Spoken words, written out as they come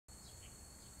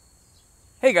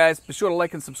Hey guys, be sure to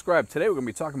like and subscribe. Today we're going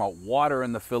to be talking about water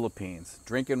in the Philippines.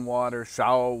 Drinking water,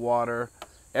 shower water,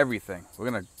 everything. We're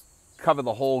going to cover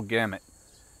the whole gamut.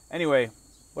 Anyway,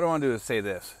 what I want to do is say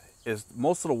this, is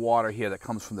most of the water here that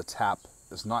comes from the tap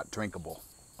is not drinkable,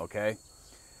 okay?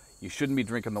 You shouldn't be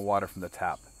drinking the water from the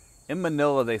tap. In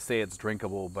Manila they say it's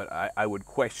drinkable, but I would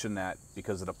question that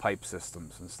because of the pipe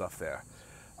systems and stuff there.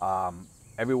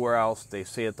 Everywhere else they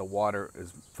say that the water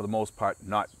is, for the most part,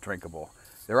 not drinkable.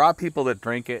 There are people that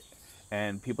drink it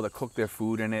and people that cook their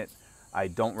food in it. I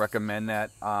don't recommend that.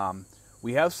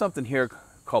 We have something here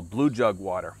called Blue Jug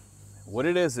water. What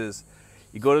it is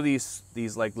you go to these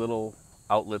like little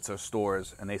outlets or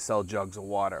stores and they sell jugs of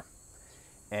water.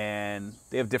 And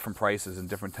they have different prices in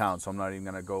different towns, so I'm not even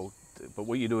going to go. But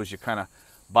what you do is you kind of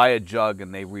buy a jug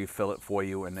and they refill it for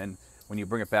you. And then when you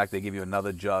bring it back, they give you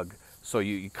another jug. So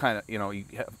you kind of,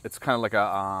 it's kind of like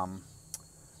a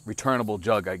returnable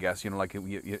jug, I guess, like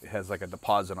it has like a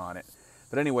deposit on it.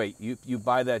 But anyway, you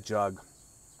buy that jug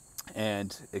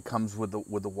and it comes with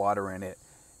the water in it,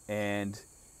 and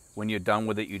when you're done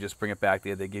with it, you just bring it back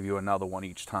there. They give you another one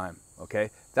each time. Okay,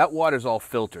 that water's all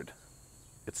filtered.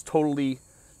 It's totally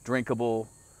drinkable.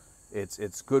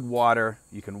 It's good water.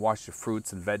 You can wash your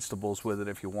fruits and vegetables with it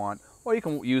if you want, or you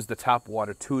can use the tap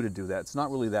water too to do that. It's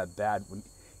not really that bad.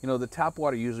 The tap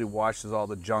water usually washes all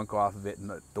the junk off of it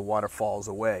and the water falls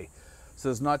away. So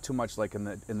there's not too much like in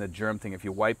the germ thing. If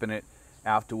you're wiping it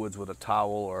afterwards with a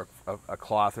towel or a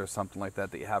cloth or something like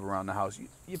that you have around the house,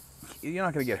 you're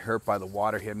not going to get hurt by the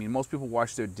water here. I mean, most people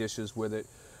wash their dishes with it.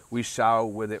 We shower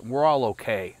with it. And we're all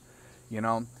okay,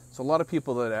 So a lot of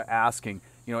people that are asking,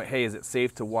 hey, is it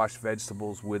safe to wash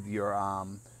vegetables with your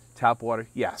tap water?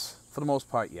 Yes, for the most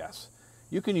part, yes.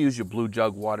 You can use your Blue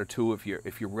Jug water too if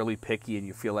you're really picky and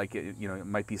you feel like it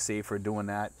might be safer doing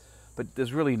that, but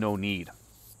there's really no need.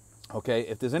 Okay,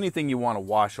 if there's anything you want to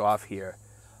wash off here,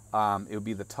 it would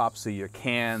be the tops of your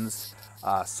cans,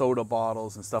 soda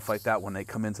bottles and stuff like that when they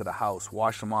come into the house.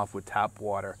 Wash them off with tap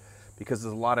water because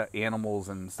there's a lot of animals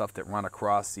and stuff that run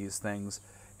across these things,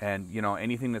 and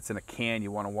anything that's in a can,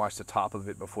 you want to wash the top of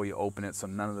it before you open it so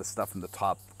none of the stuff in the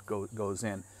top goes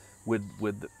in with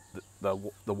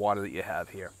the water that you have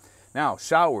here. Now,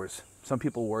 showers. Some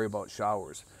people worry about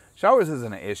showers. Showers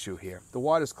isn't an issue here. The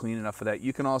water's clean enough for that.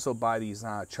 You can also buy these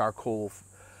charcoal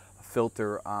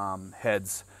filter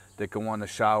heads that go on the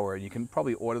shower. You can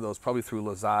probably order those probably through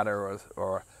Lazada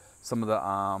or some of the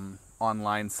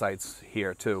online sites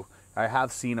here too. I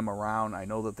have seen them around. I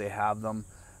know that they have them.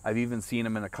 I've even seen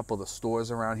them in a couple of the stores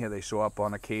around here. They show up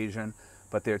on occasion.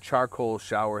 But they're charcoal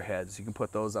shower heads. You can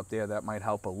put those up there. That might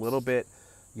help a little bit.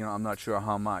 I'm not sure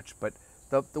how much. But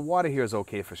the water here is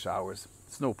okay for showers.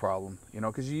 It's no problem,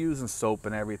 because you're using soap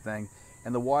and everything.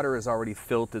 And the water is already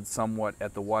filtered somewhat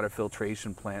at the water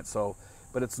filtration plant.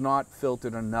 But it's not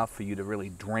filtered enough for you to really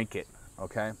drink it,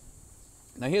 okay?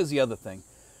 Now here's the other thing.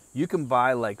 You can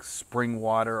buy like spring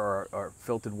water or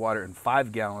filtered water in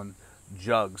 5-gallon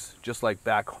jugs, just like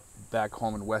back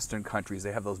home in Western countries.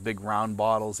 They have those big round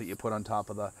bottles that you put on top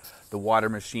of the water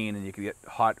machine, and you can get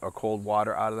hot or cold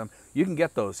water out of them. You can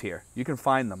get those here. You can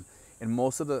find them. And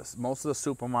most of the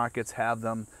supermarkets have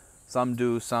them. Some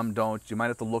do, some don't. You might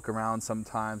have to look around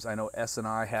sometimes. I know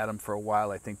S&R had them for a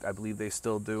while. I believe they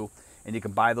still do. And you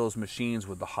can buy those machines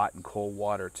with the hot and cold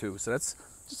water too. So that's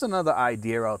just another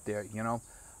idea out there,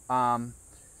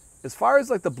 As far as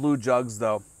like the blue jugs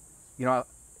though,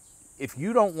 if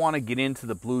you don't want to get into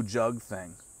the blue jug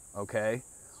thing, okay,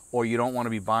 or you don't want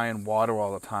to be buying water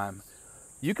all the time,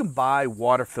 you can buy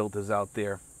water filters out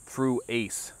there through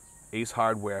Ace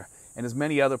Hardware, and there's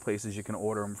many other places you can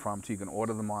order them from too. You can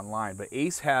order them online, but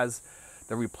Ace has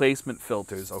the replacement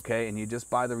filters, okay, and you just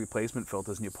buy the replacement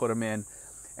filters and you put them in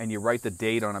and you write the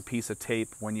date on a piece of tape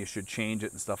when you should change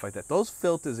it and stuff like that. Those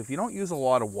filters, if you don't use a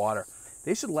lot of water,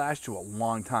 they should last you a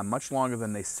long time, much longer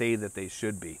than they say that they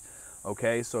should be.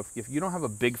 Okay, so if you don't have a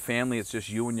big family, it's just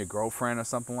you and your girlfriend or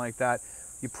something like that,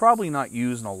 you're probably not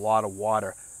using a lot of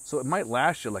water. So it might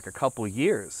last you like a couple of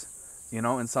years,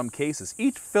 in some cases.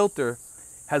 Each filter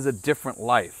has a different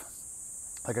life.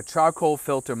 Like a charcoal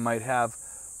filter might have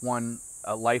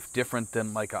a life different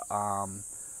than like a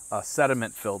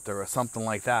sediment filter or something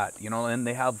like that, and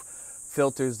they have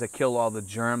filters that kill all the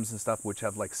germs and stuff, which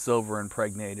have like silver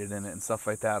impregnated in it and stuff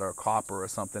like that, or copper or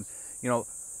something,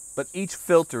 But each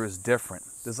filter is different.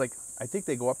 There's I think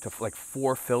they go up to like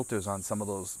 4 filters on some of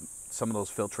those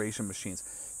filtration machines.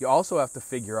 You also have to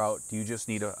figure out, do you just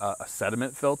need a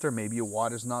sediment filter? Maybe your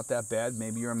water's not that bad.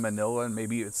 Maybe you're in Manila and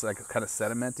maybe it's like kind of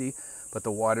sedimenty, but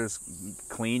the water's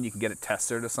clean. You can get it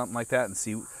tested or something like that and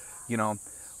see,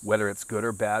 whether it's good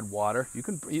or bad water. You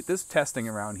can, there's testing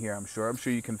around here, I'm sure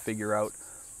you can figure out,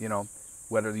 you know,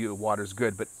 whether the water's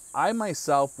good. But I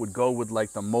myself would go with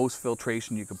like the most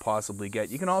filtration you could possibly get.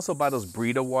 You can also buy those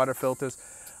Brita water filters.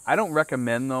 I don't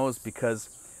recommend those because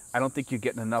I don't think you're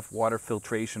getting enough water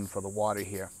filtration for the water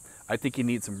here. I think you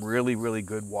need some really, really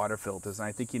good water filters, and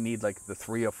I think you need like the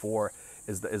 3 or 4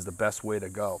 is the best way to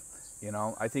go. You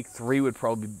know, I think 3 would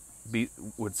probably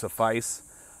would suffice.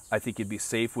 I think you'd be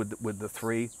safe with the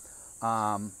 3.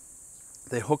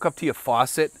 They hook up to your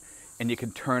faucet, and you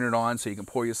can turn it on so you can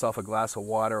pour yourself a glass of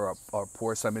water or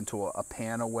pour some into a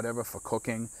pan or whatever for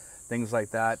cooking, things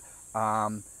like that.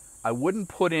 I wouldn't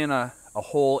put in a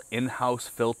whole in-house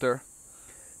filter,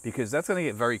 because that's going to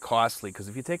get very costly. Because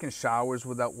if you're taking showers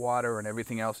with that water and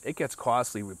everything else, it gets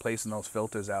costly replacing those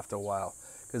filters after a while.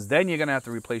 Because then you're going to have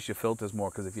to replace your filters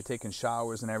more, because if you're taking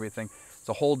showers and everything, it's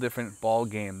a whole different ball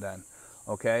game then.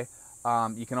 Okay,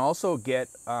 you can also get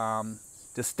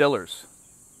distillers.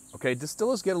 Okay,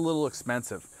 distillers get a little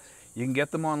expensive. You can get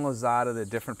them on Lazada. They're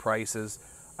different prices.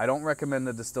 I don't recommend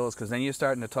the distillers, because then you're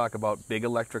starting to talk about big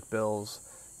electric bills.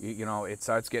 You know, it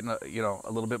starts getting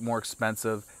a little bit more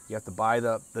expensive. You have to buy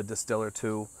the distiller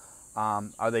too.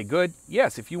 Are they good?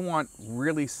 Yes. If you want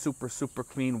really super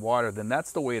clean water, then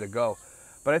that's the way to go.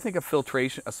 But I think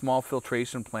a small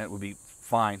filtration plant would be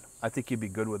fine. I think you'd be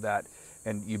good with that,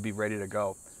 and you'd be ready to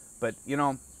go. But you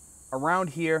know, around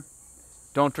here,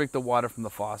 don't drink the water from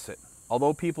the faucet.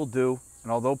 Although people do,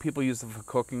 and although people use it for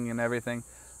cooking and everything,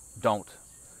 don't.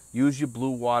 Use your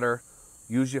blue water.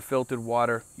 Use your filtered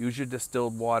water, use your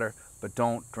distilled water, but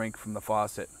don't drink from the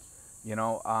faucet. You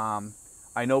know,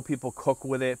 I know people cook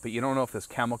with it, but you don't know if there's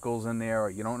chemicals in there, or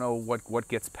you don't know what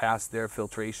gets past their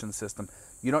filtration system.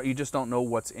 You just don't know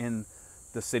what's in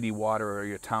the city water or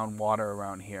your town water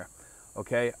around here.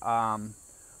 Okay,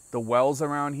 the wells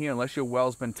around here, unless your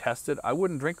well's been tested, I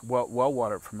wouldn't drink well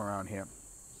water from around here,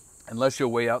 unless you're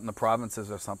way out in the provinces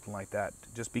or something like that.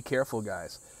 Just be careful,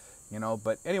 guys. You know,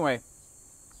 but anyway.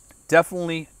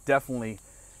 Definitely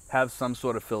have some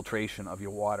sort of filtration of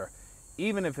your water.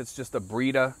 Even if it's just a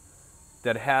Brita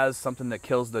that has something that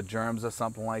kills the germs or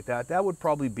something like that, that would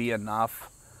probably be enough,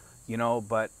 you know,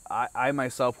 but I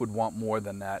myself would want more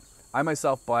than that. I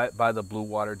myself buy the blue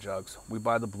water jugs. We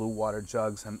buy the blue water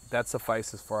jugs, and that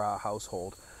suffices for our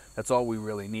household. That's all we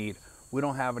really need. We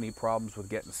don't have any problems with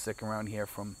getting sick around here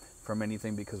from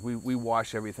anything, because we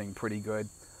wash everything pretty good.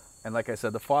 And like I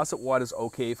said, the faucet water is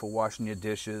okay for washing your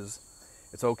dishes.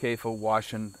 It's okay for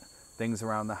washing things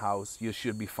around the house. You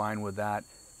should be fine with that.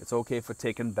 It's okay for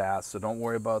taking baths, so don't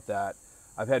worry about that.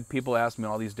 I've had people ask me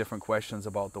all these different questions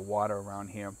about the water around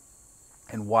here.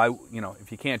 And why, you know,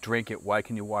 if you can't drink it, why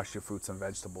can you wash your fruits and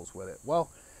vegetables with it? Well,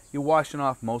 you're washing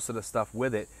off most of the stuff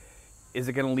with it. Is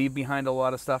it going to leave behind a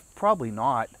lot of stuff? Probably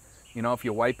not. You know, if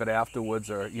you wipe it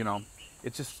afterwards, or, you know,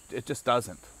 it just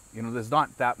doesn't. You know, there's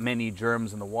not that many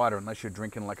germs in the water unless you're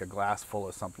drinking like a glass full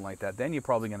or something like that. Then you're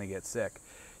probably going to get sick.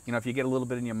 You know, if you get a little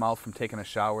bit in your mouth from taking a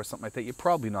shower or something like that, you're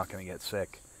probably not going to get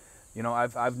sick. You know,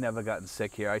 I've never gotten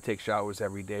sick here. I take showers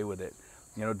every day with it.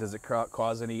 You know, does it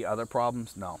cause any other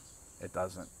problems? No, it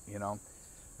doesn't. You know,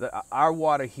 our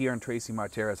water here in Tracy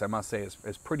Martirez, I must say,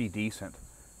 is pretty decent.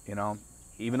 You know,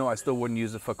 even though I still wouldn't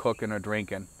use it for cooking or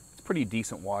drinking, it's pretty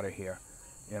decent water here.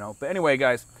 You know, but anyway,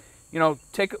 guys. You know,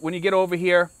 when you get over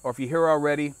here, or if you're here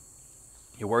already,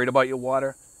 you're worried about your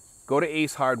water, go to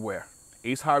Ace Hardware.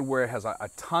 Ace Hardware has a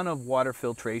ton of water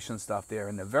filtration stuff there,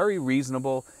 and they're very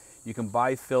reasonable. You can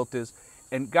buy filters.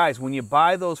 And guys, when you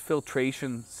buy those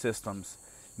filtration systems,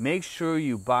 make sure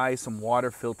you buy some water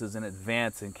filters in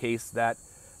advance in case that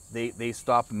they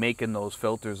stop making those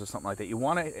filters or something like that. You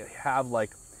want to have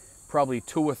like probably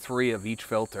 2 or 3 of each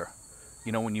filter,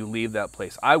 you know, when you leave that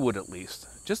place. I would, at least,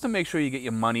 just to make sure you get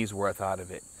your money's worth out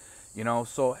of it. You know,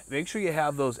 so make sure you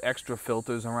have those extra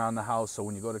filters around the house, so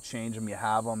when you go to change them, you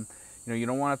have them. You know, you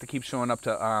don't want to have to keep showing up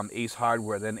to Ace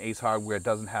Hardware, then Ace Hardware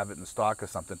doesn't have it in stock or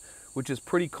something, which is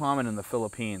pretty common in the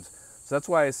Philippines. So that's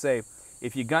why I say,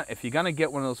 if you're gonna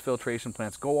get one of those filtration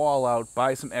plants, go all out,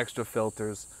 buy some extra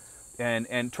filters,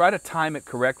 and try to time it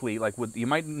correctly. Like you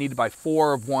might need to buy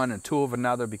 4 of one and 2 of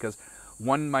another, because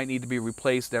one might need to be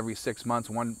replaced every 6 months,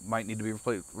 one might need to be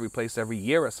replaced every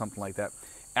year or something like that.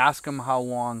 Ask them how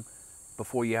long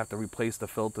before you have to replace the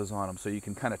filters on them, so you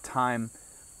can kind of time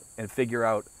and figure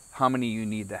out how many you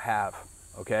need to have.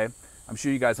 Okay, I'm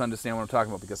sure you guys understand what I'm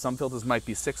talking about, because some filters might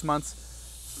be 6 months,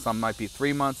 some might be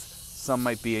 3 months, some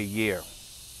might be a year,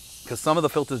 because some of the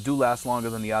filters do last longer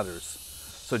than the others.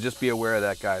 So just be aware of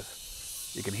that,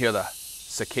 guys. You can hear the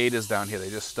cicadas down here. They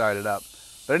just started up.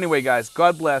 But anyway, guys,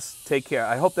 God bless. Take care.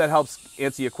 I hope that helps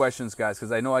answer your questions, guys,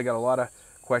 because I know I got a lot of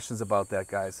questions about that,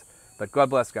 guys. But God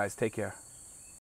bless, guys. Take care.